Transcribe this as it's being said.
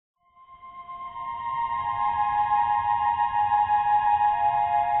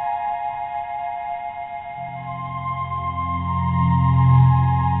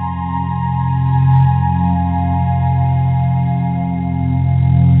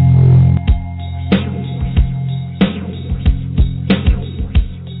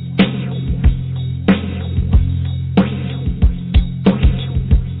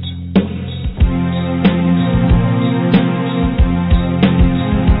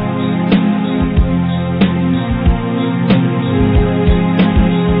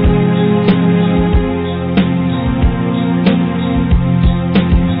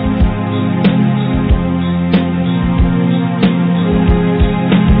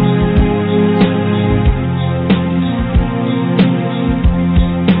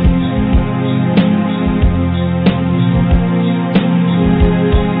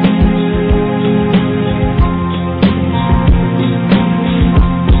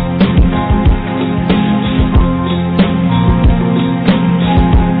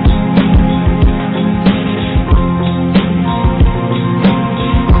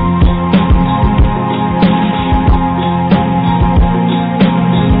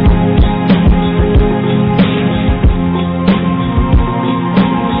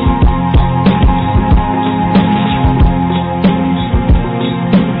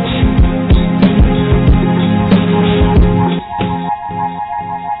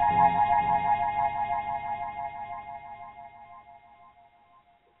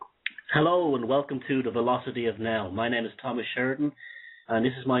welcome to the Velocity of Now. My name is Thomas Sheridan, and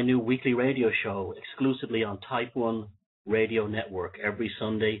this is my new weekly radio show exclusively on Type 1 Radio Network every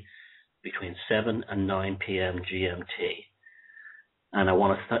Sunday between 7 and 9 p.m. GMT. And I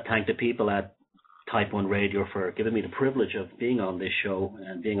want to thank the people at Type 1 Radio for giving me the privilege of being on this show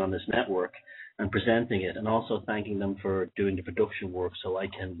and being on this network and presenting it, and also thanking them for doing the production work so I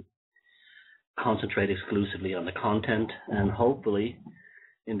can concentrate exclusively on the content and hopefully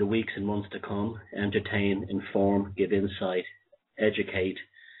in the weeks and months to come, entertain, inform, give insight, educate,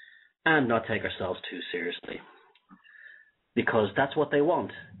 and not take ourselves too seriously. Because that's what they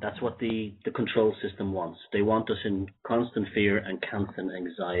want. That's what the control system wants. They want us in constant fear and constant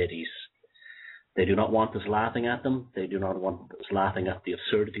anxieties. They do not want us laughing at them. They do not want us laughing at the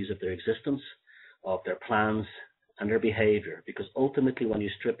absurdities of their existence, of their plans, and their behavior. Because ultimately, when you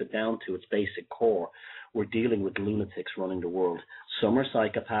strip it down to its basic core, we're dealing with lunatics running the world. Some are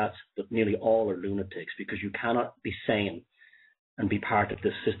psychopaths, but nearly all are lunatics, because you cannot be sane and be part of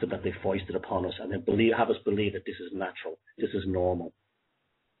this system that they've foisted upon us and then have us believe that this is natural, this is normal.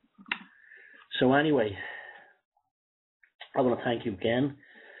 So anyway, I want to thank you again.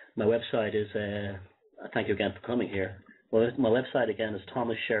 My website is, thank you again for coming here. Well, my website again is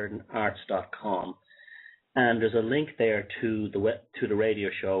thomassheridanarts.com. And there's a link there to the radio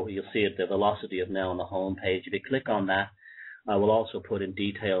show. You'll see it, the Velocity of Now, on the home page. If you click on that, I will also put in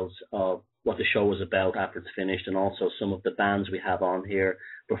details of what the show is about after it's finished, and also some of the bands we have on here,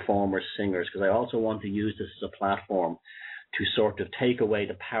 performers, singers, because I also want to use this as a platform to sort of take away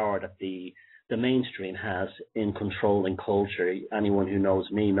the power that the mainstream has in controlling culture. Anyone who knows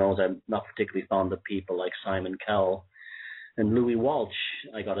me knows I'm not particularly fond of people like Simon Cowell and Louis Walsh.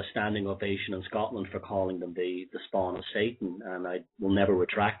 I got a standing ovation in Scotland for calling them the spawn of Satan, and I will never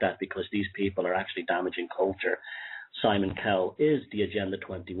retract that, because these people are actually damaging culture. Simon Cowell is the Agenda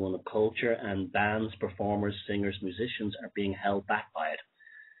 21 of culture, and bands, performers, singers, musicians are being held back by it.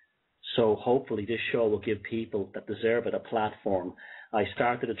 So hopefully this show will give people that deserve it a platform. I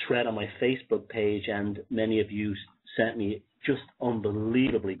started a thread on my Facebook page, and many of you sent me just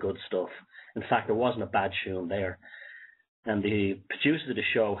unbelievably good stuff. In fact, there wasn't a bad tune there. And the producers of the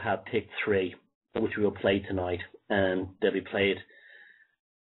show have picked 3, which we will play tonight, and they'll be played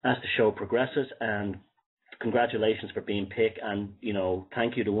as the show progresses. And congratulations for being picked, and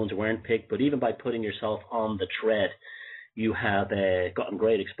thank you to the ones who weren't picked. But even by putting yourself on the thread, you have gotten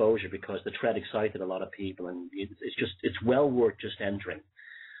great exposure, because the thread excited a lot of people, and it's well worth just entering.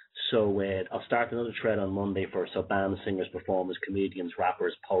 So I'll start another thread on Monday for bands, singers, performers, comedians,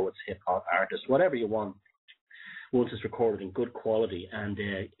 rappers, poets, hip hop artists, whatever you want. Once it's recorded in good quality, and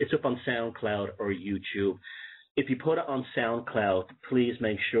it's up on SoundCloud or YouTube. If you put it on SoundCloud, please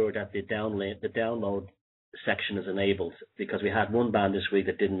make sure that the download section is enabled, because we had one band this week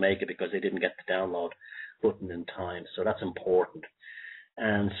that didn't make it because they didn't get the download button in time. So that's important.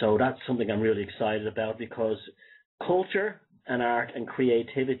 And so that's something I'm really excited about, because culture and art and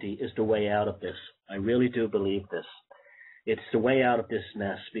creativity is the way out of this. I really do believe this. It's the way out of this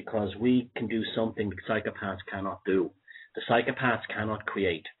mess, because we can do something that psychopaths cannot do. The psychopaths cannot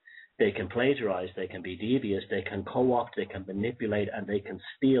create. They can plagiarize, they can be devious, they can co-opt, they can manipulate, and they can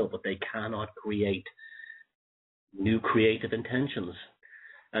steal, but they cannot create new creative intentions.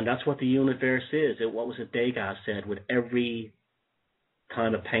 And that's what the universe is. What was it Degas said? With every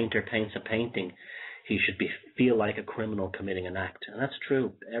time a painter paints a painting, he should feel like a criminal committing an act. And that's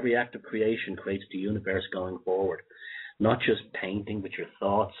true. Every act of creation creates the universe going forward. Not just painting, but your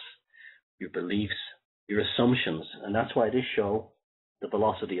thoughts, your beliefs, your assumptions. And that's why this show, The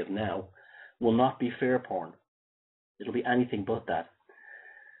Velocity of Now, will not be fear porn. It'll be anything but that.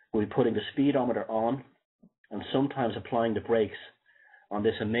 We'll be putting the speedometer on and sometimes applying the brakes on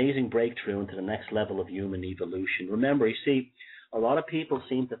this amazing breakthrough into the next level of human evolution. Remember, you see, a lot of people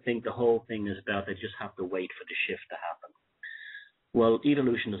seem to think the whole thing is about they just have to wait for the shift to happen. Well,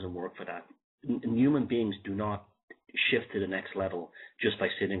 evolution doesn't work for that. And human beings do not shift to the next level just by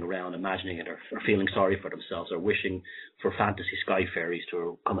sitting around imagining it, or feeling sorry for themselves, or wishing for fantasy sky fairies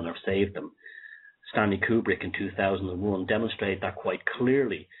to come and save them. Stanley Kubrick in 2001 demonstrated that quite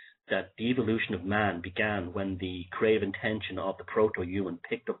clearly, that the evolution of man began when the creative intention of the proto-human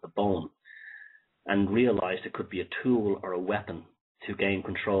picked up the bone and realized it could be a tool or a weapon to gain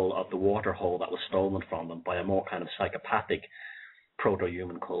control of the water hole that was stolen from them by a more kind of psychopathic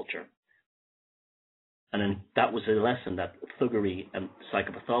proto-human culture. And then that was a lesson that thuggery and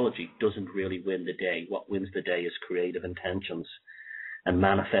psychopathology doesn't really win the day. What wins the day is creative intentions and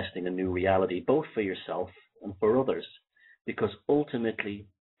manifesting a new reality, both for yourself and for others. Because ultimately,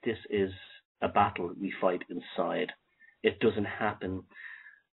 this is a battle we fight inside. It doesn't happen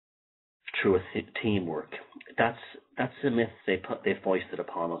through teamwork. That's the myth they've foisted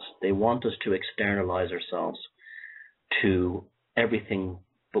upon us. They want us to externalize ourselves to everything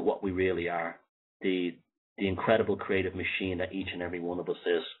but what we really are. The incredible creative machine that each and every one of us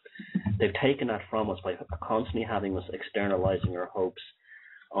is. They've taken that from us by constantly having us externalizing our hopes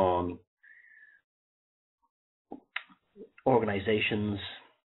on organizations,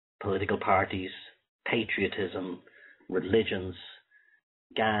 political parties, patriotism, religions,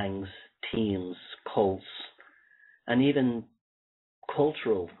 gangs, teams, cults, and even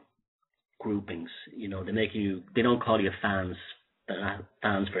cultural groupings. You know, they don't call you fans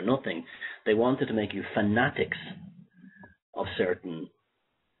for nothing. They wanted to make you fanatics of certain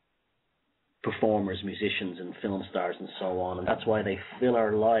performers, musicians, and film stars, and so on. And that's why they fill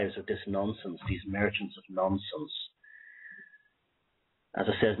our lives with this nonsense, these merchants of nonsense. As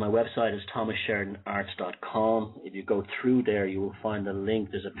I said, my website is thomassheridanarts.com. If you go through there, you will find a link.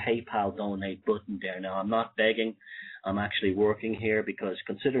 There's a PayPal donate button there. Now, I'm not begging. I'm actually working here, because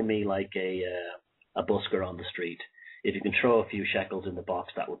consider me like a busker on the street. If you can throw a few shekels in the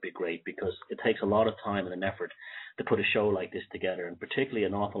box, that would be great, because it takes a lot of time and an effort to put a show like this together, and particularly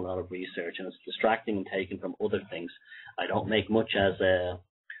an awful lot of research, and it's distracting and taken from other things. I don't make much as a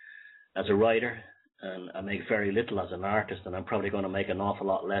writer, and I make very little as an artist, and I'm probably going to make an awful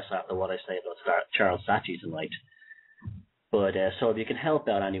lot less after what I say about Charles Saatchi tonight. But so if you can help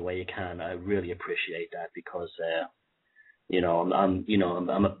out any way you can, I really appreciate that, because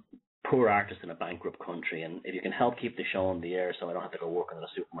I'm a poor artist in a bankrupt country, and if you can help keep the show on the air so I don't have to go working in a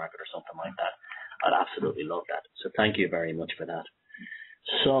supermarket or something like that, I'd absolutely love that. So thank you very much for that.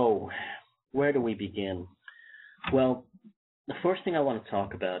 So where do we begin? Well, the first thing I want to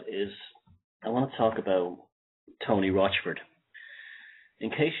talk about is Tony Rochford. In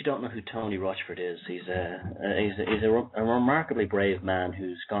case you don't know who Tony Rochford is, he's a remarkably brave man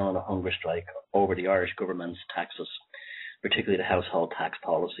who's gone on a hunger strike over the Irish government's taxes, particularly the household tax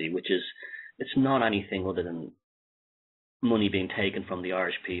policy, which is, it's not anything other than money being taken from the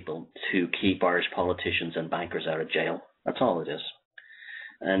Irish people to keep Irish politicians and bankers out of jail. That's all it is.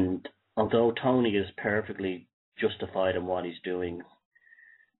 And although Tony is perfectly justified in what he's doing,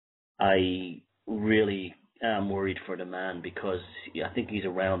 I really am worried for the man, because I think he's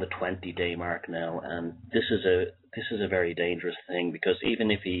around the 20-day mark now, and this is a very dangerous thing, because even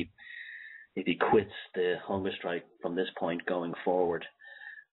if he quits the hunger strike from this point going forward,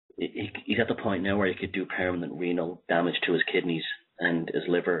 he's at the point now where he could do permanent renal damage to his kidneys and his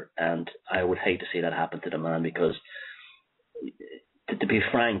liver, and I would hate to see that happen to the man, because to be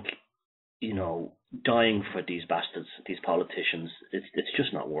frank, dying for these bastards, these politicians, it's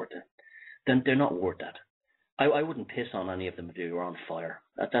just not worth it. Then they're not worth that. I wouldn't piss on any of them if they were on fire.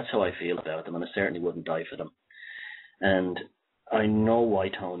 That's how I feel about them, and I certainly wouldn't die for them. And I know why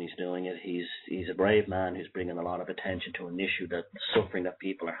Tony's doing it. He's a brave man who's bringing a lot of attention to an issue, that suffering that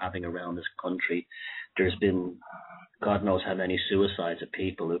people are having around this country. There's been God knows how many suicides of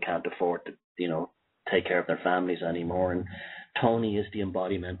people who can't afford to, take care of their families anymore. And Tony is the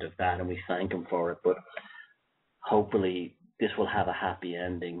embodiment of that, and we thank him for it. But hopefully this will have a happy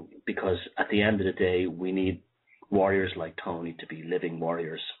ending, because at the end of the day, we need warriors like Tony to be living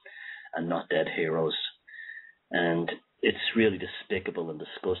warriors and not dead heroes. And it's really despicable and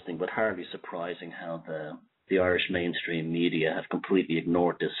disgusting, but hardly surprising how the Irish mainstream media have completely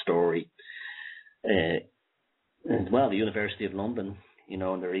ignored this story. And the University of London, in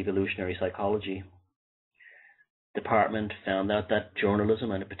their evolutionary psychology department, found out that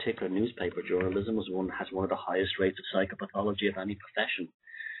journalism, and in particular newspaper journalism, has one of the highest rates of psychopathology of any profession.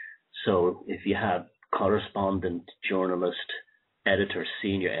 So if you have correspondent, journalist, editor,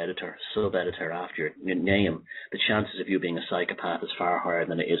 senior editor, sub-editor after your name, the chances of you being a psychopath is far higher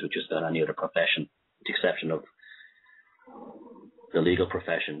than it is with just about any other profession, with the exception of the legal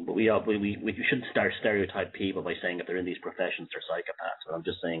profession. But we shouldn't start stereotype people by saying if they're in these professions they're psychopaths. But I'm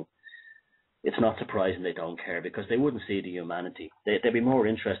just saying it's not surprising they don't care, because they wouldn't see the humanity. They'd be more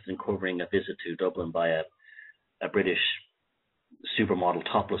interested in covering a visit to Dublin by a British supermodel,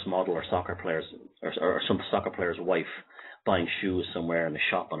 topless model, or soccer players, or some soccer player's wife buying shoes somewhere in a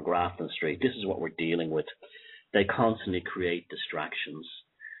shop on Grafton Street. This is what we're dealing with. They constantly create distractions.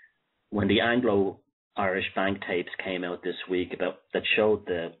 When the Anglo-Irish bank tapes came out this week that showed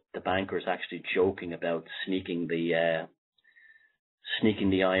the bankers actually joking about sneaking the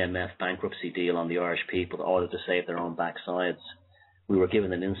IMF bankruptcy deal on the Irish people in order to save their own backsides, we were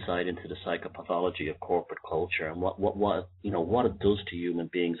given an insight into the psychopathology of corporate culture and what it does to human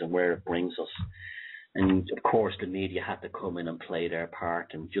beings and where it brings us. And of course, the media had to come in and play their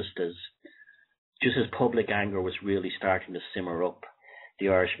part. And just as public anger was really starting to simmer up, the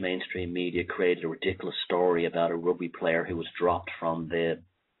Irish mainstream media created a ridiculous story about a rugby player who was dropped from the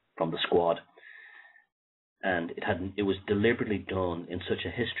squad, and it was deliberately done in such a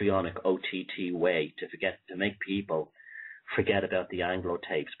histrionic OTT way to make people forget about the Anglo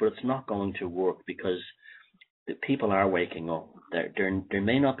tapes. But it's not going to work, because the people are waking up. They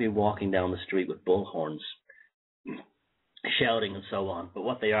may not be walking down the street with bullhorns, shouting and so on, but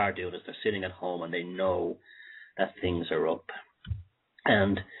what they are doing is they're sitting at home and they know that things are up.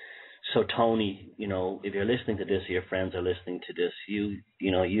 And so, Tony, if you're listening to this, or your friends are listening to this, you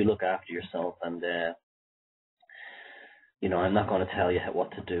look after yourself, and I'm not going to tell you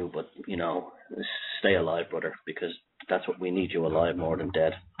what to do, but stay alive, brother, because that's what we need, you alive more than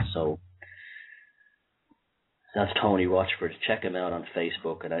dead. So that's Tony Rochford. Check him out on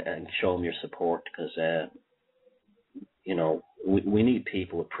Facebook and show him your support, because we need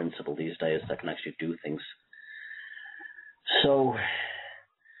people with principle these days that can actually do things. So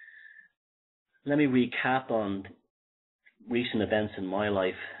let me recap on recent events in my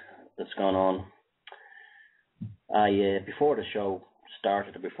life that's gone on. Before the show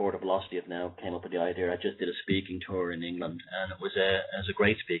started, or before the Velocity of Now came up with the idea, I just did a speaking tour in England, and it was a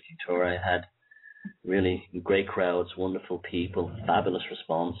great speaking tour. I had really great crowds, wonderful people, fabulous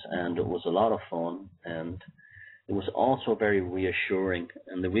response, and it was a lot of fun, and it was also very reassuring.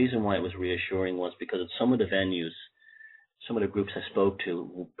 And the reason why it was reassuring was because at some of the venues, some of the groups I spoke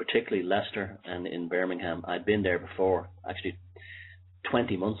to, particularly Leicester and in Birmingham, I'd been there before, actually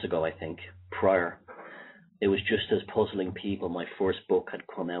 20 months ago, I think, prior. It was just as puzzling people. My first book had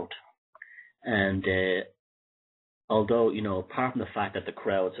come out. And although, apart from the fact that the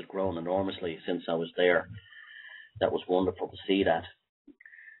crowds had grown enormously since I was there, that was wonderful to see that.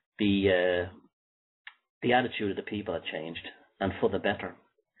 The attitude of the people had changed, and for the better.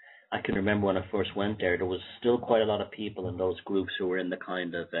 I can remember when I first went there was still quite a lot of people in those groups who were in the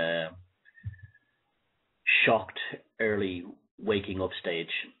kind of shocked early waking up stage,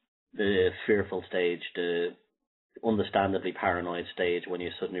 the fearful stage, the understandably paranoid stage, when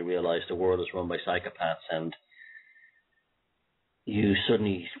you suddenly realize the world is run by psychopaths and you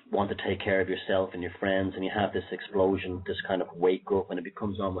suddenly want to take care of yourself and your friends, and you have this explosion, this kind of wake up, and it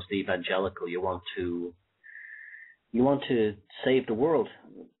becomes almost evangelical. You want to save the world.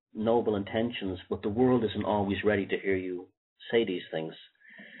 Noble intentions, but the world isn't always ready to hear you say these things.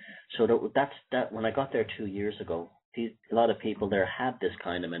 So that when I got there 2 years ago, a lot of people there had this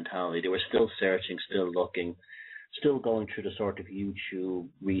kind of mentality. They were still searching, still looking, still going through the sort of YouTube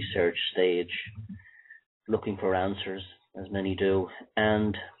research stage, looking for answers, as many do,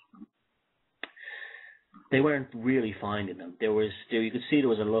 and they weren't really finding them. You could see there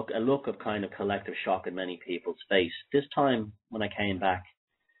was a look of kind of collective shock in many people's face. This time, when I came back,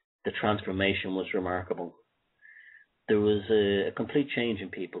 the transformation was remarkable. There was a complete change in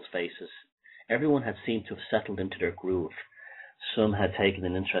people's faces. Everyone had seemed to have settled into their groove. Some had taken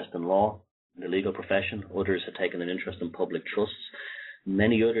an interest in law, the legal profession. Others had taken an interest in public trusts.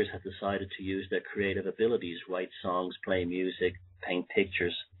 Many others had decided to use their creative abilities, write songs, play music, paint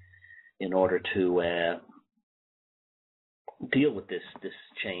pictures, in order to deal with this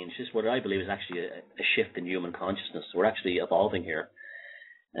change. This is what I believe is actually a shift in human consciousness. We're actually evolving here.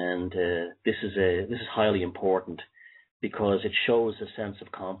 And this is highly important, because it shows a sense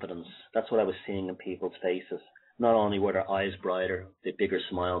of confidence. That's what I was seeing in people's faces. Not only were their eyes brighter, the bigger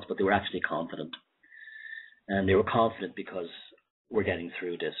smiles, but they were actually confident. And they were confident because we're getting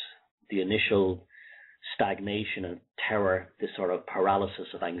through this. The initial stagnation and terror, this sort of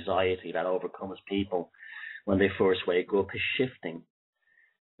paralysis of anxiety that overcomes people when they first wake up, is shifting.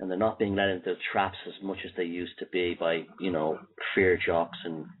 And they're not being led into traps as much as they used to be by, fear jocks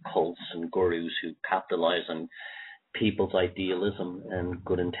and cults and gurus who capitalize on people's idealism and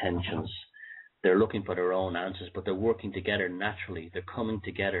good intentions. They're looking for their own answers, but they're working together naturally. They're coming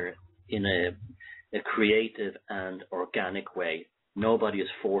together in a creative and organic way. Nobody is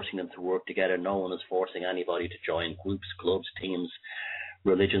forcing them to work together. No one is forcing anybody to join groups, clubs, teams,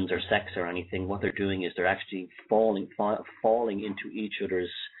 religions, or sects or anything. What they're doing is they're actually falling into each other's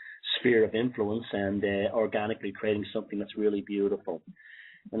sphere of influence and organically creating something that's really beautiful.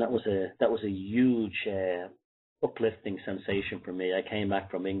 And that was a huge uplifting sensation for me. I came back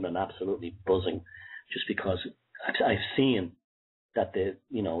from England absolutely buzzing, just because I've seen that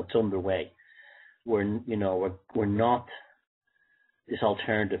it's underway. We're not this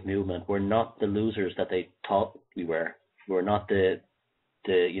alternative movement. We're not the losers that they thought we were. We're not the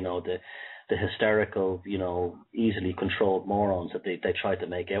hysterical, easily controlled morons that they tried to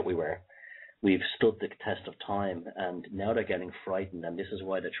make out we were. We've stood the test of time, and now they're getting frightened, and this is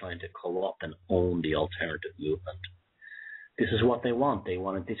why they're trying to co-opt and own the alternative movement. This is what they want.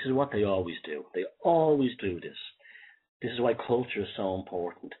 This is what they always do. They always do this. This is why culture is so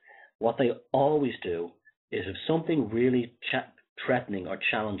important. What they always do is if something really threatening or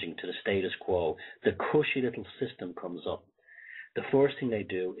challenging to the status quo, the cushy little system comes up. The first thing they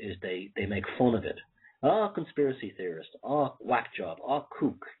do is they make fun of it. Oh, conspiracy theorist. Oh, whack job. Oh,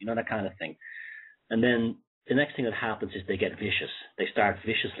 kook. That kind of thing. And then the next thing that happens is they get vicious. They start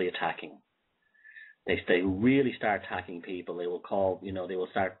viciously attacking. They really start attacking people. They will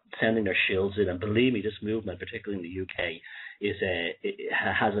start sending their shills in. And believe me, this movement, particularly in the UK, it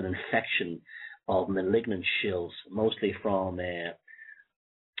has an infection of malignant shills, mostly from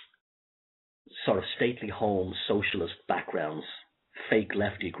sort of stately home socialist backgrounds, fake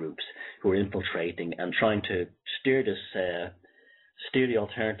lefty groups who are infiltrating and trying to steer the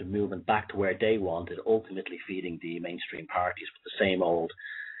alternative movement back to where they wanted, ultimately feeding the mainstream parties with the same old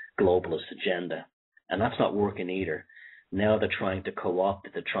globalist agenda. And that's not working either. Now they're trying to co-opt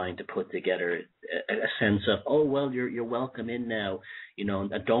it. They're trying to put together a sense of, oh well, you're welcome in now,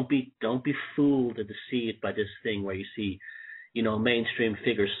 and don't be fooled or deceived by this thing where you see, mainstream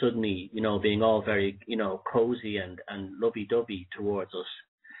figures suddenly, being all very, cozy and lovey-dovey towards us.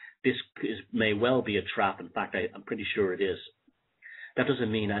 This may well be a trap. In fact, I'm pretty sure it is. That doesn't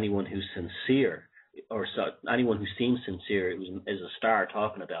mean anyone who's sincere anyone who seems sincere is a star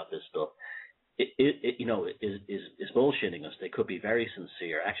talking about this stuff. Is bullshitting us. They could be very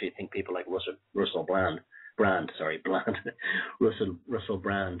sincere. I actually think people like Russell Brand,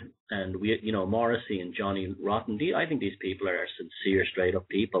 and Morrissey and Johnny Rotten. I think these people are sincere, straight up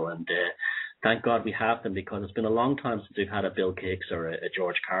people, and thank God we have them, because it's been a long time since we've had a Bill Hicks or a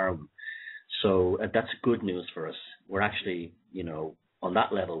George Carlin. So that's good news for us. We're actually, on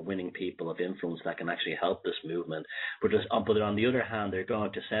that level, winning people of influence that can actually help this movement. But on the other hand, they're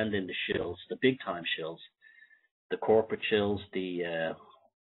going to send in the shills, the big time shills, the corporate shills, the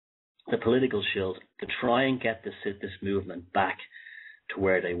political shills, to try and get this movement back to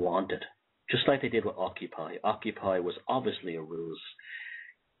where they want it, just like they did with Occupy. Occupy was obviously a ruse.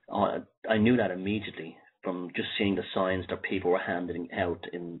 I knew that immediately from just seeing the signs that people were handing out,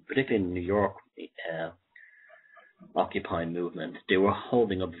 particularly in New York. Occupy movement, they were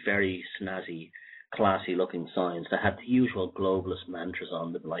holding up very snazzy, classy looking signs that had the usual globalist mantras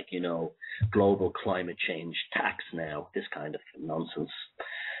on them, like, global climate change, tax now, this kind of nonsense.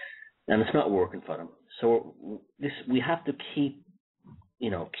 And it's not working for them. So we have to keep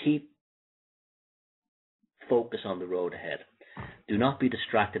focus on the road ahead. Do not be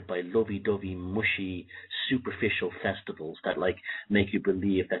distracted by lovey-dovey, mushy, superficial festivals that make you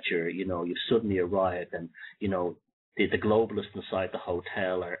believe that you've suddenly arrived, and the globalists inside the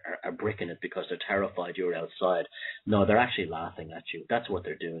hotel are bricking it because they're terrified you're outside. No, they're actually laughing at you. That's what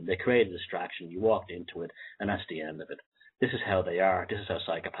they're doing. They create a distraction. You walked into it, and that's the end of it. This is how they are. This is how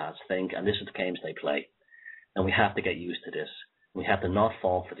psychopaths think, and this is the games they play. And we have to get used to this. We have to not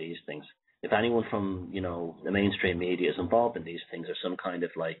fall for these things. If anyone from, the mainstream media is involved in these things, or some kind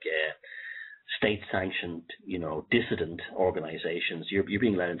of state-sanctioned, dissident organizations, you're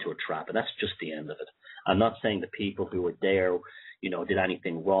being led into a trap, and that's just the end of it. I'm not saying the people who were there, did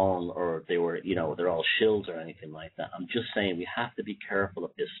anything wrong, or they were, they're all shills or anything like that. I'm just saying we have to be careful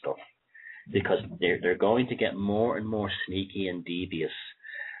of this stuff, because they're going to get more and more sneaky and devious.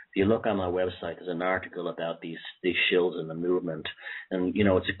 If you look on my website, there's an article about these shills in the movement, and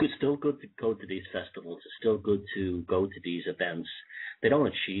it's still good to go to these festivals. It's still good to go to these events. They don't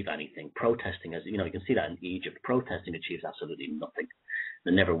achieve anything. Protesting, you can see that in Egypt. Protesting achieves absolutely nothing.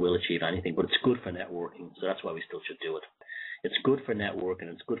 They never will achieve anything, but it's good for networking, so that's why we still should do it. It's good for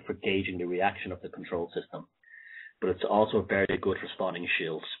networking, it's good for gauging the reaction of the control system, but it's also very good for spotting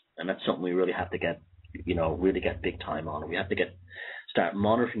shills, and that's something we really have to get, really get big time on. We have to start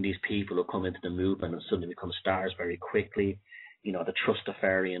monitoring these people who come into the movement and suddenly become stars very quickly. The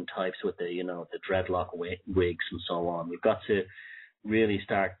Trustafarian types with the dreadlock wigs and so on. We've got to really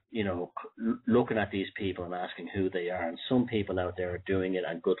start, looking at these people and asking who they are. And some people out there are doing it,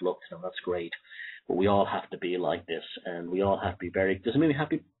 and good luck to them. That's great. But we all have to be like this, and we all have to be doesn't mean we have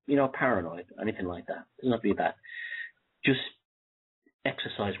to be, paranoid, anything like that. It doesn't have to be that. Just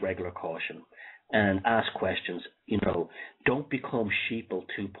exercise regular caution and ask questions. Don't become sheeple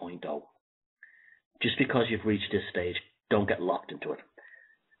 2.0. Just because you've reached this stage, don't get locked into it.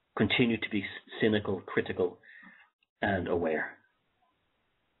 Continue to be cynical, critical, and aware.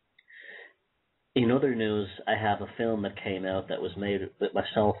 In other news, I have a film that came out that was made with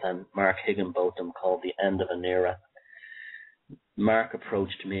myself and Mark Higginbotham called The End of an Era. Mark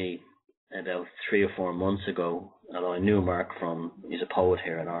approached me about 3 or 4 months ago, although I knew Mark he's a poet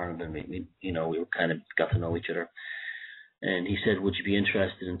here in Ireland, and we kind of got to know each other. And he said, "Would you be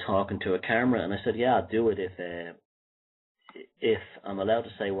interested in talking to a camera?" And I said, "Yeah, I'll do it if I'm allowed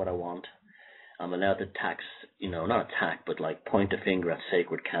to say what I want. I'm allowed to tax, not attack, but like point a finger at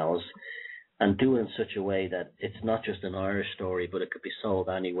sacred cows, and do it in such a way that it's not just an Irish story, but it could be sold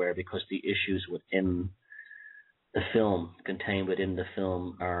anywhere, because the issues within the film, contained within the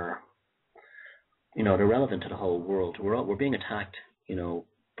film, are, they're relevant to the whole world. We're being attacked,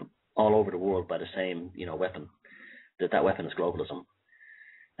 all over the world by the same, weapon. That weapon is globalism.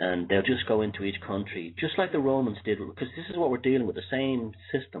 And they'll just go into each country, just like the Romans did, because this is what we're dealing with, the same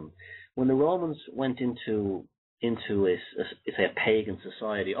system. When the Romans went into a pagan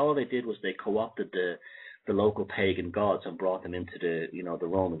society, all they did was they co-opted the local pagan gods and brought them into the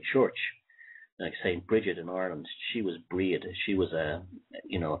Roman church. Like Saint Bridget in Ireland, she was Breed, she was a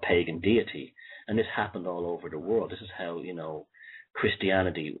pagan deity, and this happened all over the world. This is how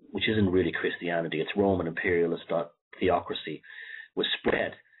Christianity, which isn't really Christianity, it's Roman imperialist theocracy, was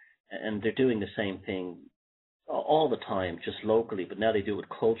spread. And they're doing the same thing all the time, just locally, but now they do it with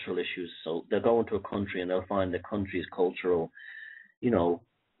cultural issues. So they'll go into a country and they'll find the country's cultural, not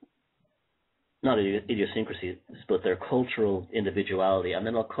idiosyncrasies, but their cultural individuality, and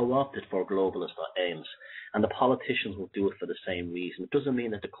then they'll co-opt it for globalist aims. And the politicians will do it for the same reason. It doesn't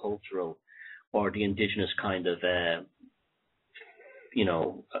mean that the cultural or the indigenous kind of,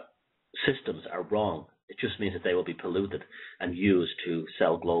 systems are wrong. It just means that they will be polluted and used to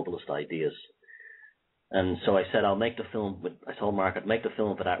sell globalist ideas. And so I said, I told Mark, I'd make the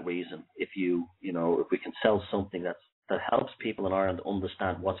film for that reason. If if we can sell something that helps people in Ireland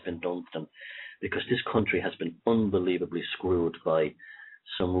understand what's been done to them, because this country has been unbelievably screwed by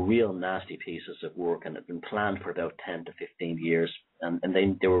some real nasty pieces of work, and it's been planned for about 10 to 15 years. And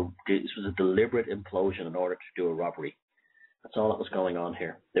this was a deliberate implosion in order to do a robbery. That's all that was going on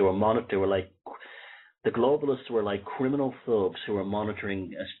here. The globalists were like criminal thugs who were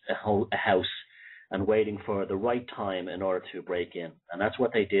monitoring a house and waiting for the right time in order to break in. And that's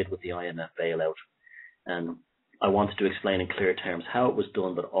what they did with the IMF bailout. And I wanted to explain in clear terms how it was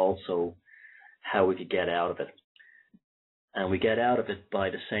done, but also how we could get out of it. And we get out of it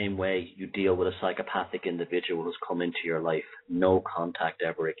by the same way you deal with a psychopathic individual who's come into your life. No contact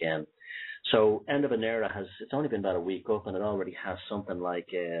ever again. So End of an Era it's only been about a week up, and it already has something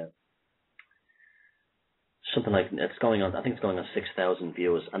like it's going on. I think it's going on 6,000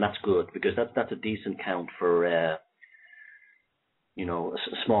 views, and that's good, because that's a decent count for a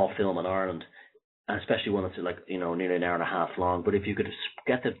small film in Ireland, and especially one that's nearly an hour and a half long. But if you could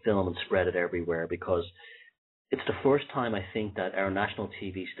get the film and spread it everywhere, because it's the first time I think that our national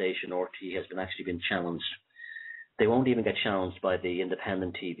TV station, RTÉ, has actually been challenged. They won't even get challenged by the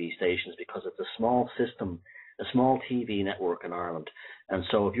independent TV stations, because it's a small system, a small TV network in Ireland. And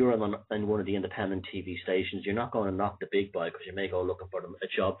so if you're in one of the independent TV stations, you're not going to knock the big boy, because you may go looking for a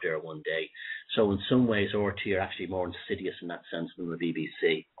job there one day. So in some ways, RTÉ are actually more insidious in that sense than the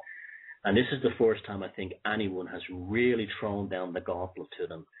BBC. And this is the first time I think anyone has really thrown down the gauntlet to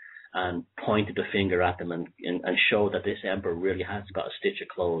them and pointed the finger at them and showed that this emperor really has got a stitch of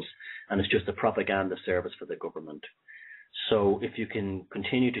clothes, and it's just a propaganda service for the government. So if you can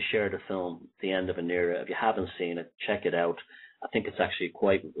continue to share the film, The End of an Era, if you haven't seen it, check it out. I think it's actually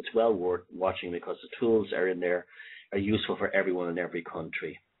it's well worth watching, because the tools are in there, are useful for everyone in every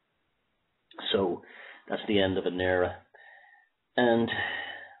country. So that's The End of an Era. And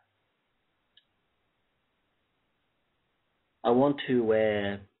I want to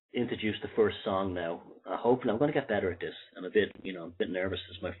introduce the first song now. Hopefully, I'm going to get better at this. I'm a bit nervous.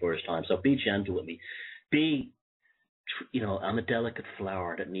 This is my first time, so be gentle with me. I'm a delicate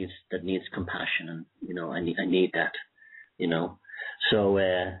flower that needs compassion, and I need that. So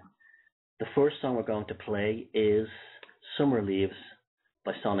the first song we're going to play is "Summer Leaves"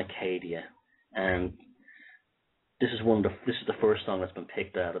 by Sonicadia, and this is the first song that's been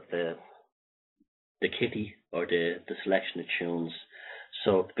picked out of the kitty, or the selection of tunes.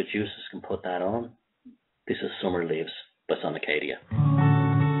 So if the producers can put that on, this is "Summer Leaves" by Sonicadia.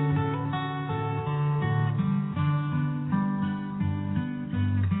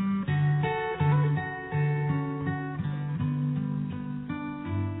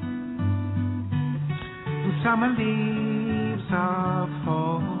 Summer leaves are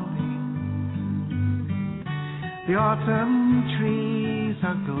falling, the autumn trees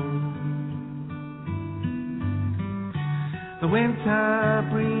are gone, the winter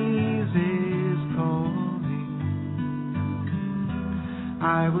breeze is calling,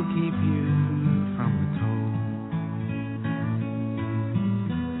 I will keep you from the cold,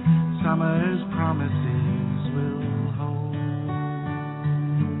 summer's promises will hold.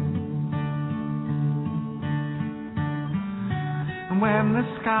 when the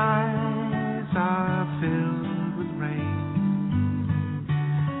skies are filled with rain,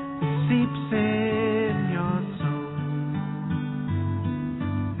 it seeps in your soul.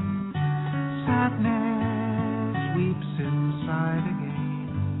 Sadness weeps inside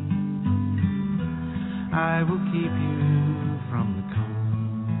again. I will keep you from the cold.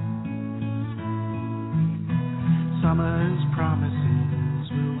 Summer's promises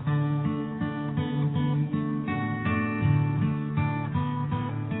will hold.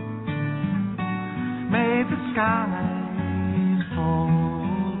 May the skies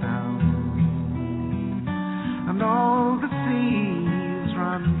fall down and all the seas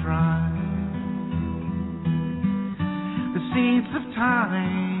run dry. The seeds of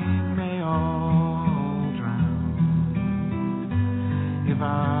time may all drown if I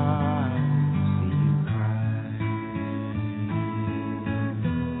see you cry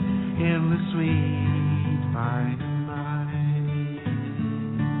in the sweet by and by.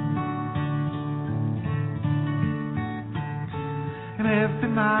 And if the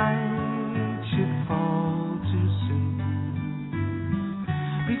night should fall too soon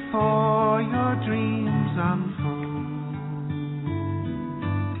before your dreams unfold,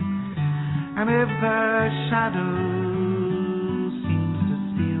 and if the shadow seems to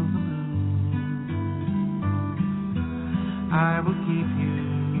steal the moon, I will keep you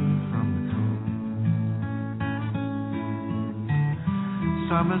from the cold.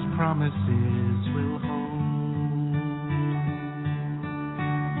 Summer's promises will hold.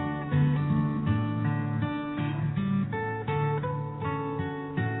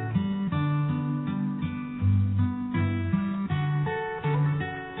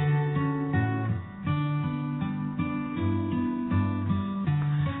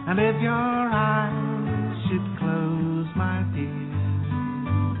 And if your eyes should close, my dear,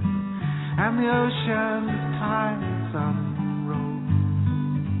 and the ocean's tides unroll,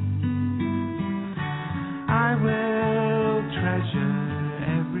 I will treasure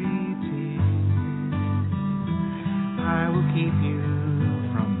every tear. I will keep you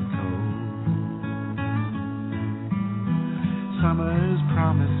from the cold. Summer's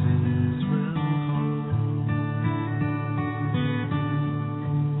promises will hold.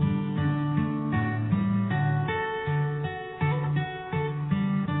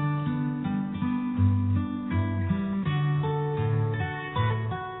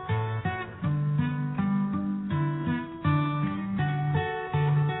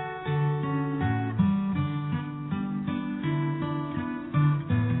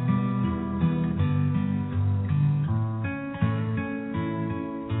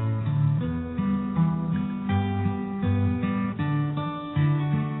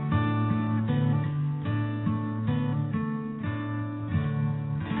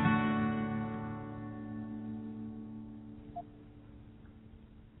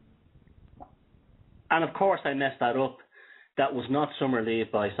 And of course I messed that up. That was not Summer Leave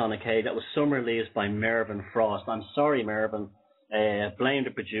by Sonic Hay. That was Summer Leaves by Mervyn Frost. I'm sorry, Mervyn. Blame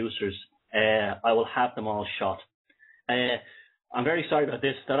the producers. I will have them all shot. I'm very sorry about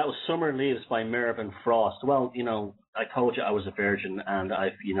this. That was Summer Leaves by Mervyn Frost. Well, you know, I told you I was a virgin, and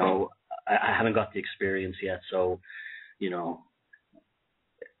I haven't got the experience yet. So, I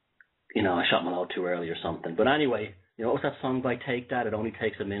shot my load too early or something. But anyway. What was that song by Take That? It Only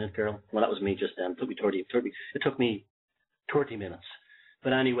Takes a Minute, girl. Well, that was me just then. It took me 30 minutes.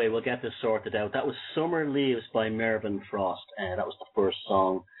 But anyway, we'll get this sorted out. That was Summer Leaves by Mervyn Frost. That was the first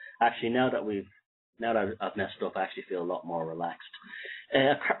song. Actually, now that I've messed up, I actually feel a lot more relaxed.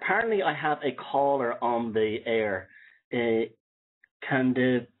 Apparently, I have a caller on the air.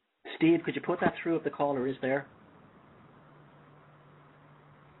 Steve, could you put that through if the caller is there?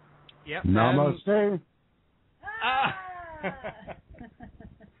 Yep. Namaste.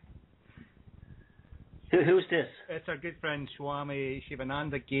 Who's this? It's our good friend Swami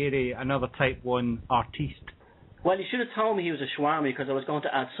Shivananda Giri, another Type 1 artiste. Well, you should have told me he was a Swami because I was going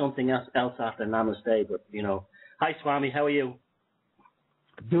to add something else after Namaste, but, Hi, Swami, how are you?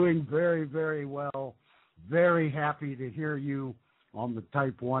 Doing very, very well. Very happy to hear you on the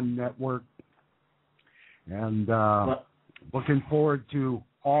Type 1 network. And looking forward to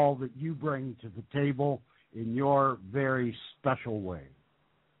all that you bring to the table in your very special way.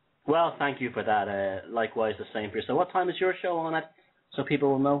 Well, thank you for that. Likewise, the same for you. So what time is your show on at, so people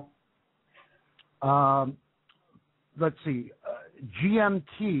will know? Let's see.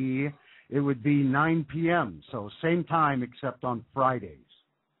 GMT, it would be 9 p.m., so same time except on Fridays.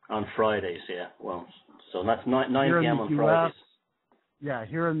 On Fridays, yeah. Well, so that's 9 p.m. on Fridays. Yeah,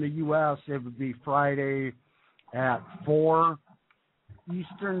 here in the U.S., it would be Friday at 4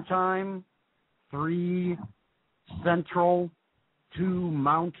 Eastern Time, 3 Central, 2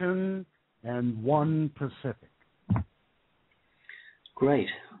 Mountain, and 1 Pacific. Great.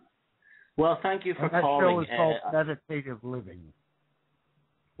 Well, thank you for and that calling. That show is called Meditative Living.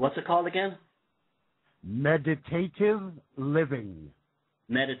 What's it called again? Meditative Living.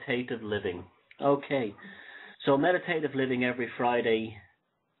 Meditative Living. Okay. So Meditative Living every Friday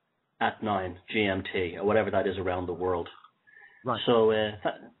at 9 GMT, or whatever that is around the world. Right. So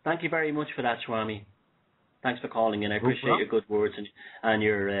thank you very much for that, Swami. Thanks for calling in. I appreciate your good words and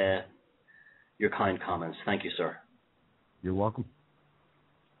your kind comments. Thank you, sir. You're welcome.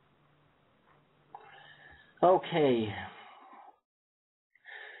 Okay.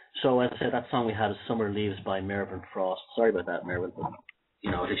 So as I said, that song we had is Summer Leaves by Mervyn Frost. Sorry about that, Mervyn, but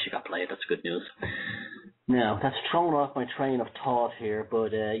at least you got played. That's good news. Now, that's thrown off my train of thought here,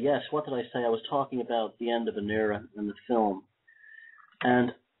 but yes, what did I say? I was talking about the end of an era in the film.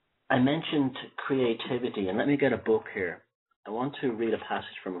 And I mentioned creativity, and let me get a book here. I want to read a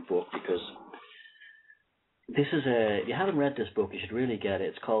passage from a book because this is if you haven't read this book, you should really get it.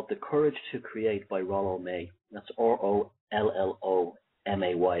 It's called The Courage to Create by Rollo May. That's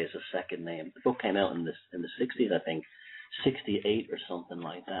Rollomay is the second name. The book came out in the 60s, I think, 68 or something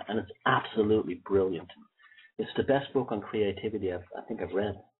like that, and it's absolutely brilliant. It's the best book on creativity I think I've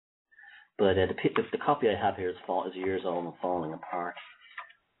read. But the copy I have here is years old and falling apart.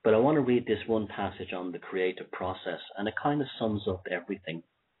 But I want to read this one passage on the creative process, and it kind of sums up everything.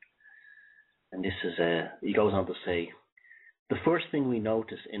 And this is, he goes on to say, the first thing we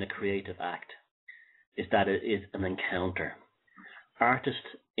notice in a creative act is that it is an encounter.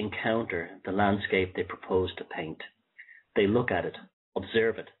 Artists encounter the landscape they propose to paint. They look at it,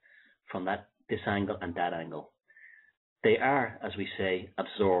 observe it from this angle and that angle. They are, as we say,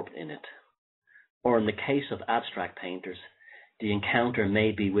 absorbed in it. Or in the case of abstract painters, the encounter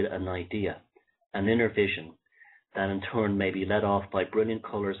may be with an idea, an inner vision, that in turn may be led off by brilliant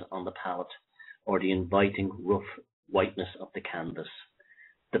colours on the palette or the inviting rough whiteness of the canvas.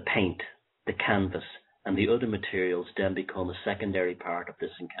 The paint, the canvas, and the other materials then become a secondary part of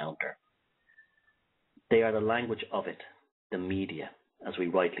this encounter. They are the language of it, the media, as we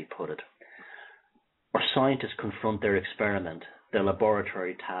rightly put it. Or scientists confront their experiment, their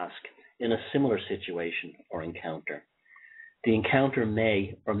laboratory task, in a similar situation or encounter. The encounter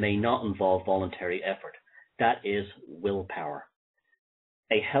may or may not involve voluntary effort. That is willpower.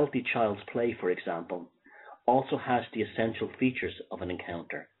 A healthy child's play, for example, also has the essential features of an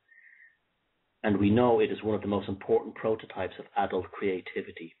encounter. And we know it is one of the most important prototypes of adult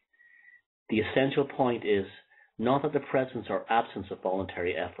creativity. The essential point is not that the presence or absence of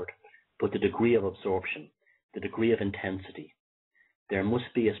voluntary effort, but the degree of absorption, the degree of intensity. There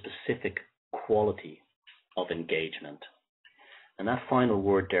must be a specific quality of engagement. And that final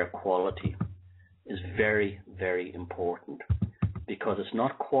word there, quality, is very, very important, because it's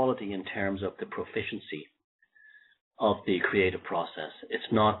not quality in terms of the proficiency of the creative process.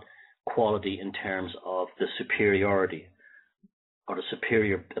 It's not quality in terms of the superiority or the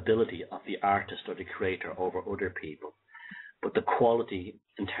superior ability of the artist or the creator over other people, but the quality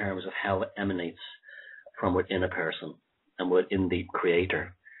in terms of how it emanates from within a person and within the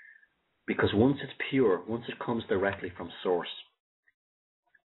creator. Because once it's pure, once it comes directly from source,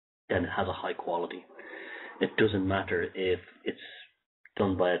 then it has a high quality. It doesn't matter if it's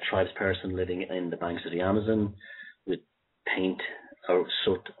done by a tribesperson living in the banks of the Amazon with paint or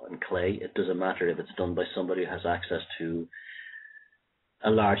soot and clay. It doesn't matter if it's done by somebody who has access to a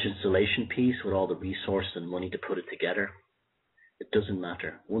large installation piece with all the resources and money to put it together. It doesn't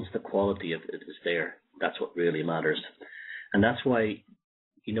matter. Once the quality of it is there, that's what really matters. And that's why,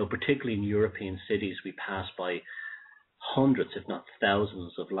 particularly in European cities, we pass by hundreds, if not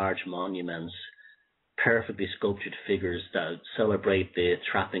thousands, of large monuments, perfectly sculptured figures that celebrate the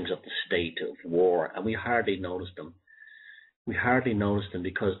trappings of the state of war, and we hardly notice them. We hardly notice them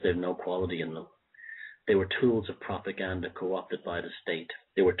because they have no quality in them. They were tools of propaganda co-opted by the state.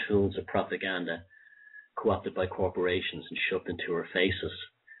 They were tools of propaganda co-opted by corporations and shoved into our faces.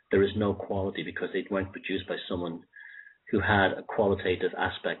 There is no quality because they weren't produced by someone who had a qualitative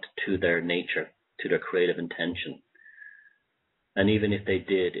aspect to their nature, to their creative intention. And even if they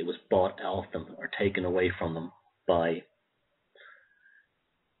did, it was bought off them or taken away from them by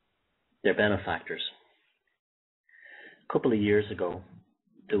their benefactors. A couple of years ago,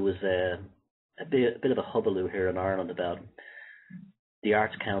 there was a bit of a hullabaloo here in Ireland about the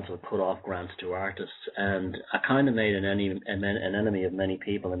Arts Council cut off grants to artists, and I kind of made an enemy of many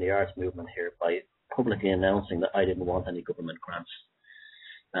people in the arts movement here by publicly announcing that I didn't want any government grants.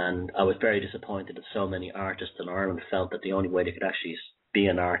 And I was very disappointed that so many artists in Ireland felt that the only way they could actually be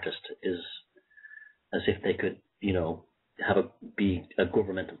an artist is as if they could, be a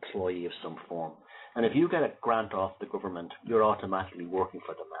government employee of some form. And if you get a grant off the government, you're automatically working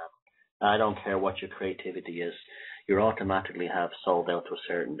for the man. I don't care what your creativity is. You're automatically have sold out to a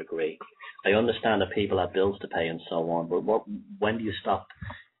certain degree. I understand that people have bills to pay and so on, but when do you stop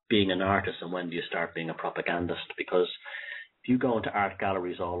being an artist and when do you start being a propagandist? Because if you go into art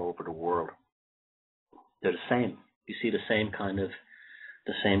galleries all over the world, they're the same. You see the same kind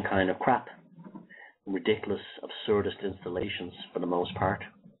of crap. Ridiculous, absurdist installations for the most part,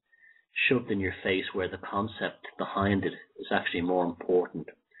 shoved in your face, where the concept behind it is actually more important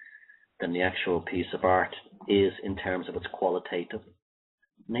than the actual piece of art is in terms of its qualitative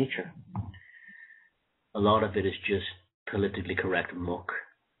nature. A lot of it is just politically correct muck.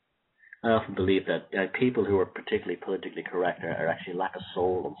 I often believe that people who are particularly politically correct are actually lack of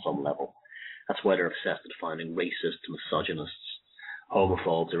soul on some level. That's why they're obsessed with finding racists, misogynists,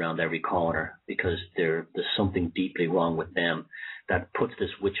 homophobes around every corner, because there's something deeply wrong with them that puts this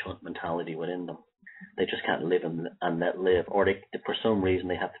witch hunt mentality within them. They just can't live and let live, or for some reason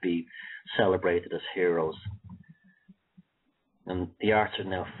they have to be celebrated as heroes. And the arts are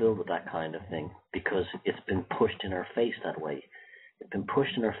now filled with that kind of thing because it's been pushed in our face that way. It's been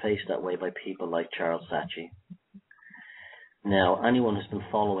pushed in our face that way by people like Charles Saatchi. Now, anyone who's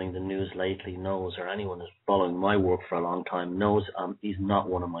been following the news lately knows, or anyone who's following my work for a long time knows, he's not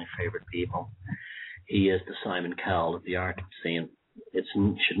one of my favorite people. He is the Simon Cowell of the art scene. It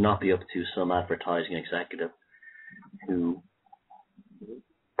should not be up to some advertising executive who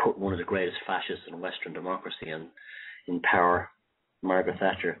put one of the greatest fascists in Western democracy in power, Margaret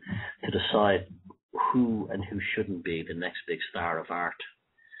Thatcher, to decide who and who shouldn't be the next big star of art,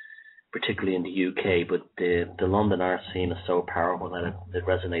 particularly in the UK. But the London art scene is so powerful that it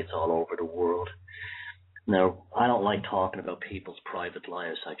resonates all over the world. Now, I don't like talking about people's private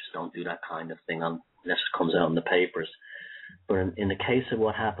lives. I just don't do that kind of thing unless it comes out in the papers. But in the case of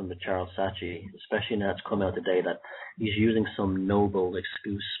what happened with Charles Saatchi, especially now it's come out today that he's using some noble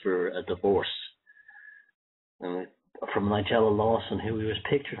excuse for a divorce from Nigella Lawson, who he was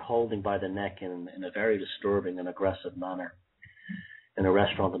pictured holding by the neck in a very disturbing and aggressive manner in a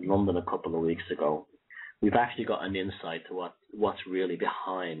restaurant in London a couple of weeks ago. We've actually got an insight to what's really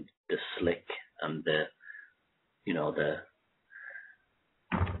behind the slick and the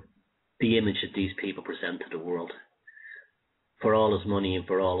image that these people present to the world. For all his money and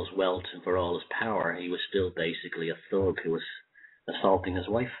for all his wealth and for all his power, he was still basically a thug who was assaulting his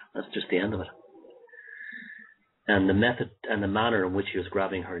wife. That's just the end of it. And the method and the manner in which he was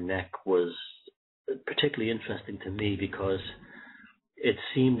grabbing her neck was particularly interesting to me, because it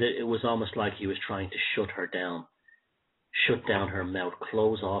seemed that it was almost like he was trying to shut down her mouth,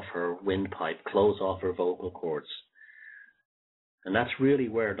 close off her windpipe, close off her vocal cords. And that's really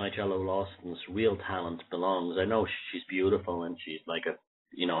where Nigella Lawson's real talent belongs. I know she's beautiful and she's like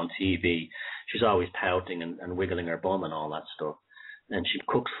on TV, she's always pouting and wiggling her bum and all that stuff. And she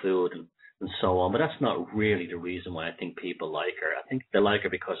cooks food and so on. But that's not really the reason why I think people like her. I think they like her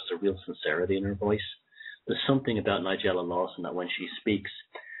because there's a real sincerity in her voice. There's something about Nigella Lawson that when she speaks,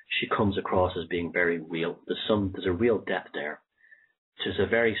 she comes across as being very real. There's a real depth there. There's a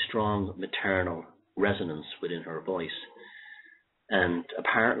very strong maternal resonance within her voice. And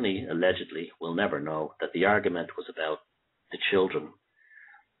apparently, allegedly, we'll never know, that the argument was about the children.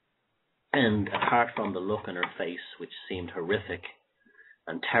 And apart from the look on her face, which seemed horrific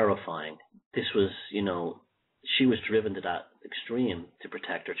and terrifying, this was, she was driven to that extreme to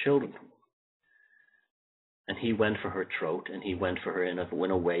protect her children. And he went for her throat, and he went for her in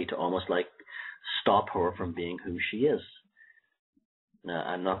a way to almost like stop her from being who she is. Now,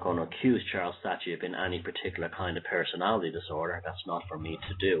 I'm not going to accuse Charles Saatchi of any particular kind of personality disorder. That's not for me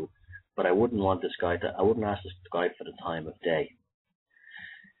to do. But I wouldn't ask this guy for the time of day.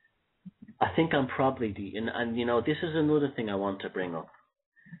 I think I'm probably this is another thing I want to bring up.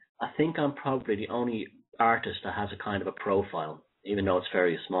 I think I'm probably the only artist that has a kind of a profile, even though it's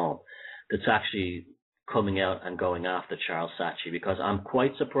very small, that's actually coming out and going after Charles Saatchi, because I'm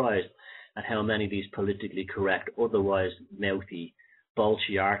quite surprised at how many of these politically correct, otherwise mouthy,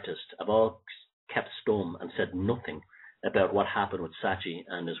 bolshy artists have all kept stum and said nothing about what happened with Saatchi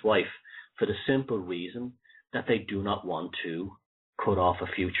and his wife, for the simple reason that they do not want to cut off a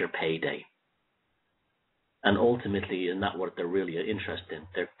future payday. And ultimately, isn't that what they're really interested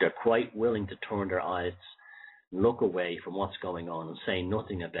in? They're quite willing to turn their eyes, look away from what's going on and say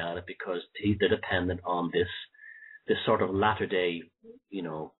nothing about it, because they're dependent on this sort of latter-day,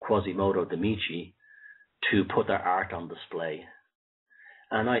 Quasimodo de Medici to put their art on display.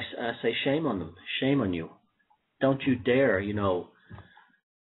 And I say, shame on them, shame on you. Don't you dare,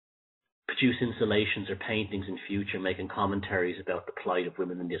 produce installations or paintings in future making commentaries about the plight of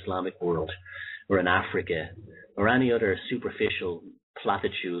women in the Islamic world or in Africa or any other superficial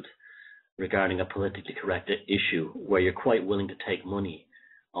platitude regarding a politically correct issue where you're quite willing to take money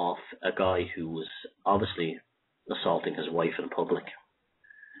off a guy who was obviously assaulting his wife in public.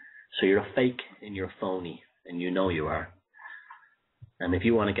 So you're a fake and you're a phony, and you know you are. And if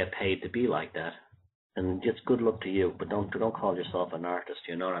you want to get paid to be like that, then it's good luck to you, but don't call yourself an artist.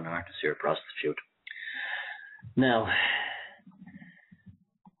 You're not an artist, you're a prostitute. Now,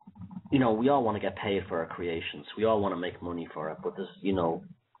 you know, we all want to get paid for our creations. We all want to make money for it, but there's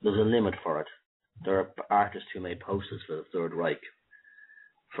a limit for it. There are artists who made posters for the Third Reich,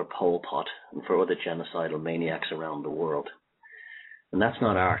 for Pol Pot, and for other genocidal maniacs around the world. And that's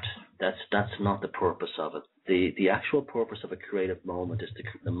not art. That's not the purpose of it. The actual purpose of a creative moment is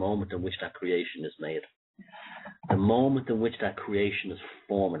the moment in which that creation is made. The moment in which that creation is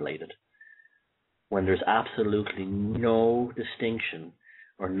formulated. When there's absolutely no distinction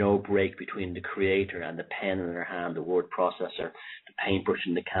or no break between the creator and the pen in their hand, the word processor, the paintbrush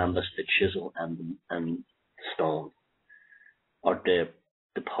and the canvas, the chisel and stone, or the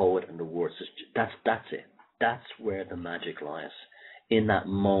poet and the words. That's it. That's where the magic lies. In that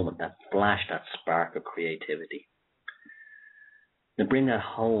moment, that flash, that spark of creativity. Now bring that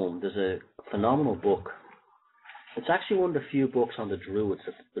home. There's a phenomenal book. It's actually one of the few books on the Druids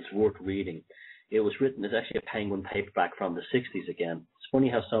that's worth reading. It was written, it's actually a Penguin paperback from the 60s again. It's funny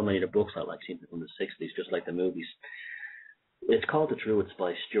how so many of the books I like seem to be from the 60s, just like the movies. It's called The Druids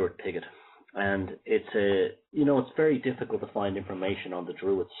by Stuart Piggott. And it's very difficult to find information on the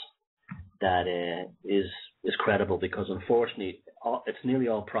Druids that is credible, because unfortunately it's nearly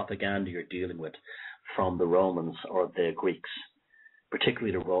all propaganda you're dealing with from the Romans or the Greeks,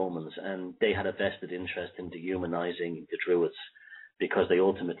 particularly the Romans, and they had a vested interest in dehumanizing the Druids because they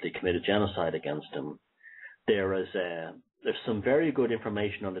ultimately committed genocide against them. There's some very good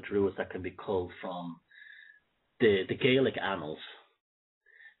information on the Druids that can be culled from the Gaelic annals,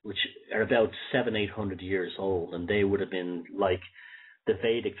 which are about 700-800 years old, and they would have been like the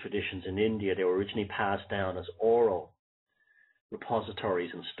Vedic traditions in India. They were originally passed down as oral repositories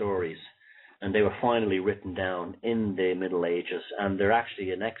and stories, and they were finally written down in the Middle Ages, and they're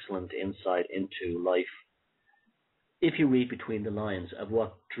actually an excellent insight into life if you read between the lines of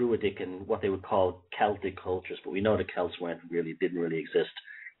what Druidic and what they would call Celtic cultures, but we know the Celts didn't really exist,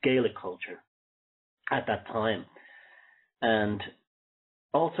 Gaelic culture at that time. And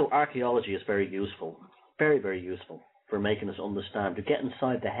also archaeology is very useful, very, very useful for making us understand, to get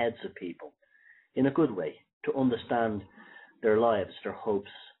inside the heads of people in a good way, to understand their lives, their hopes,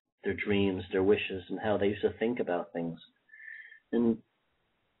 their dreams, their wishes, and how they used to think about things. And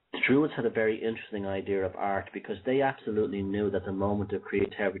the Druids had a very interesting idea of art, because they absolutely knew that the moment of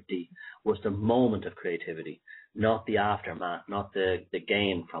creativity was the moment of creativity, not the aftermath, not the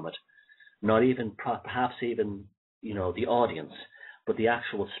gain from it, not even perhaps even the audience, but the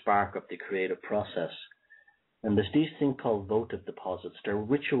actual spark of the creative process. And there's these things called votive deposits. They're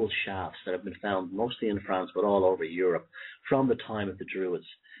ritual shafts that have been found mostly in France, but all over Europe from the time of the Druids.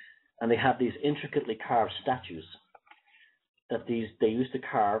 And they have these intricately carved statues that they used to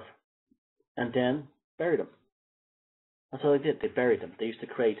carve and then bury them. That's all they did. They buried them. They used to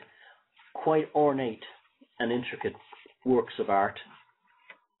create quite ornate and intricate works of art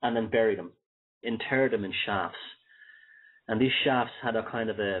and then bury them, inter them in shafts. And these shafts had a kind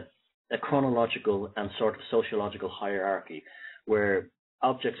of a chronological and sort of sociological hierarchy, where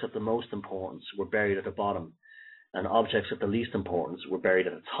objects of the most importance were buried at the bottom and objects of the least importance were buried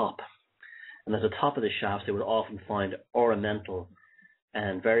at the top. And at the top of the shafts, they would often find ornamental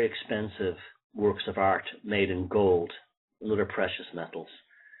and very expensive works of art made in gold and other precious metals.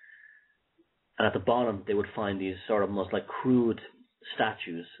 And at the bottom, they would find these sort of almost like crude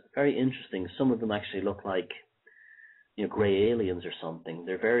statues, very interesting. Some of them actually look like grey aliens or something.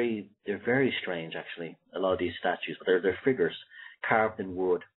 They're very strange, actually, a lot of these statues. But they're figures carved in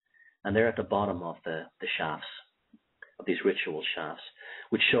wood, and they're at the bottom of the shafts, of these ritual shafts,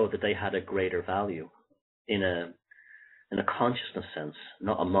 which show that they had a greater value in a consciousness sense,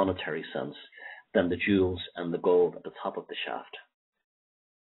 not a monetary sense, than the jewels and the gold at the top of the shaft.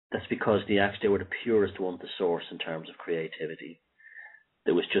 That's because they were the purest one to source in terms of creativity.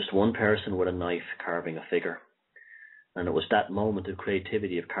 There was just one person with a knife carving a figure. And it was that moment of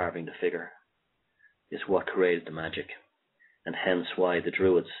creativity of carving the figure is what created the magic. And hence why the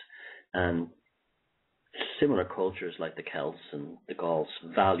Druids and similar cultures like the Celts and the Gauls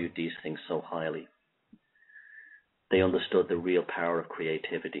valued these things so highly. They understood the real power of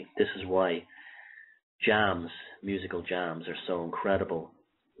creativity. This is why jams, musical jams, are so incredible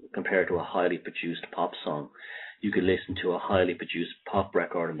compared to a highly produced pop song. You could listen to a highly produced pop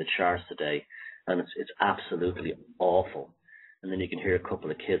record in the charts today, and it's absolutely awful. And then you can hear a couple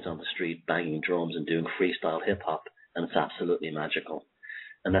of kids on the street banging drums and doing freestyle hip hop, and it's absolutely magical.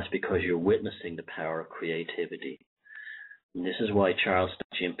 And that's because you're witnessing the power of creativity. And this is why Charles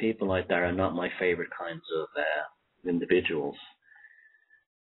Sturge and people like that are not my favorite kinds of individuals.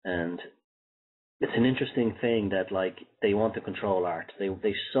 And it's an interesting thing that, like, they want to control art.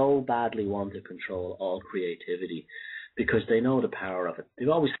 They so badly want to control all creativity because they know the power of it. They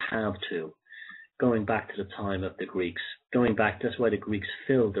always have to. Going back to the time of the Greeks, that's why the Greeks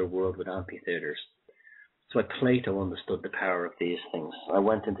filled their world with amphitheaters. That's why Plato understood the power of these things. I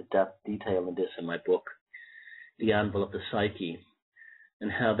went into detail in this in my book, The Anvil of the Psyche,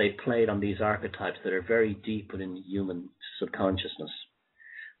 and how they played on these archetypes that are very deep within human subconsciousness.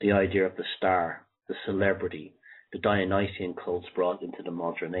 The idea of the star, the celebrity, the Dionysian cults brought into the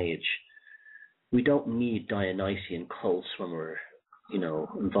modern age. We don't need Dionysian cults when we're,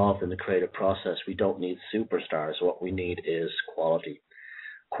 involved in the creative process. We don't need superstars. What we need is quality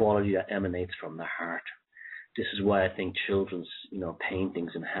that emanates from the heart. This is why I think children's,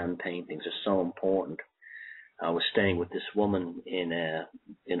 paintings and hand paintings are so important. I was staying with this woman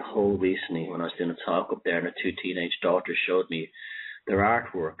in Hull recently when I was doing a talk up there, and her 2 teenage daughters showed me their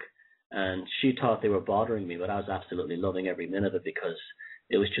artwork, and she thought they were bothering me, but I was absolutely loving every minute of it because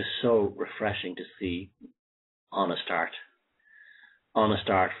it was just so refreshing to see honest art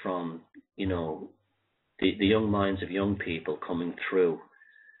from, the young minds of young people coming through.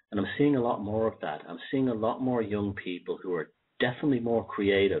 And I'm seeing a lot more of that. I'm seeing a lot more young people who are definitely more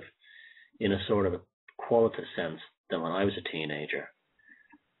creative in a sort of a qualitative sense than when I was a teenager.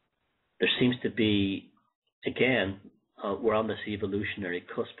 There seems to be, again, we're on this evolutionary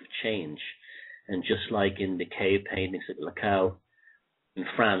cusp of change. And just like in the cave paintings at Lecaux in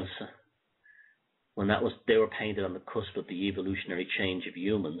France, when they were painted on the cusp of the evolutionary change of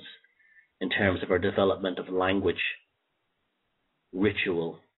humans in terms of our development of language,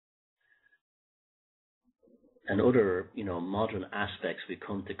 ritual, and other, modern aspects we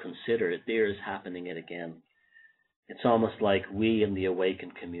come to consider, there is happening it again. It's almost like we in the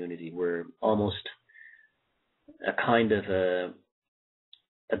awakened community were almost a kind of a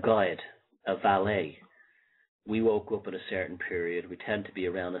guide, a valet. We woke up at a certain period. We tend to be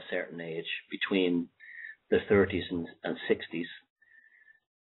around a certain age, between the 30s and 60s.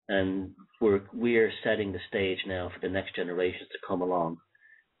 And we're setting the stage now for the next generations to come along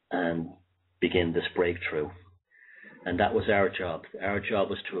and begin this breakthrough. And that was our job. Our job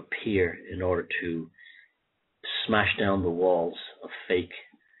was to appear in order to smash down the walls of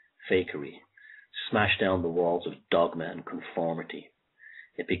fakery, smash down the walls of dogma and conformity.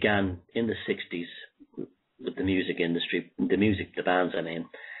 It began in the 60s with the music industry, the bands I mean,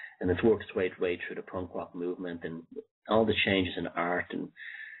 and it's worked its way through the punk rock movement and all the changes in art and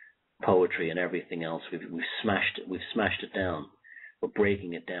poetry and everything else. We've smashed it down. We're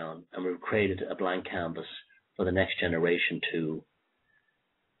breaking it down, and we've created a blank canvas for the next generation to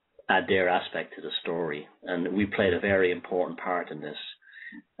add their aspect to the story. And we played a very important part in this.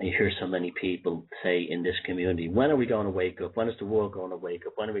 And you hear so many people say in this community, when are we going to wake up? When is the world going to wake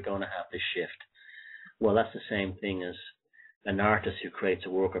up? When are we going to have this shift? Well, that's the same thing as an artist who creates a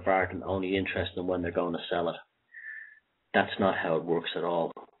work of art and only interested in when they're going to sell it. That's not how it works at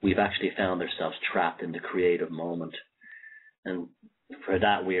all. We've actually found ourselves trapped in the creative moment. And for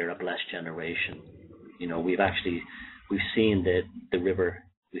that, we are a blessed generation. We've seen the river.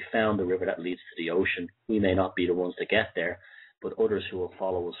 We found the river that leads to the ocean. We may not be the ones to get there, but others who will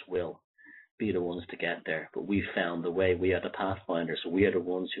follow us will be the ones to get there. But we found the way. We are the pathfinders. We are the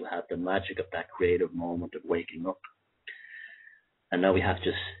ones who have the magic of that creative moment of waking up. And now we have to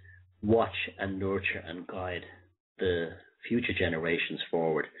just watch and nurture and guide the future generations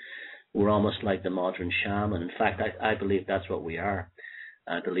forward. We're almost like the modern shaman. In fact, I believe that's what we are.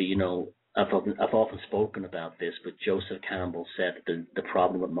 I believe, I've often spoken about this, but Joseph Campbell said that the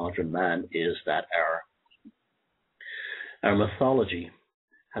problem with modern man is that our mythology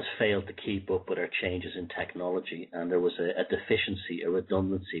has failed to keep up with our changes in technology, and there was a deficiency, a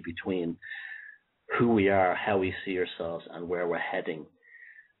redundancy between who we are, how we see ourselves, and where we're heading.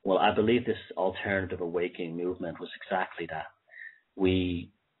 Well, I believe this alternative awakening movement was exactly that.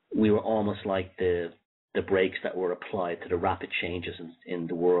 We were almost like the brakes that were applied to the rapid changes in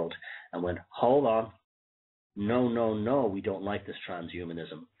the world, and went, hold on, no, we don't like this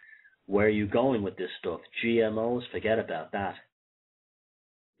transhumanism. Where are you going with this stuff? GMOs, forget about that.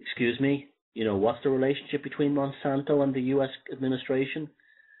 Excuse me, what's the relationship between Monsanto and the U.S. administration?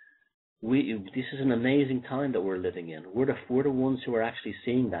 this is an amazing time that we're living in. We're the ones who are actually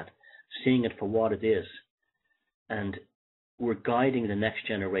seeing it for what it is, and we're guiding the next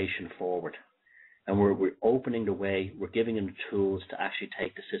generation forward. And we're opening the way. We're giving them the tools to actually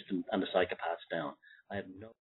take the system and the psychopaths down. I have no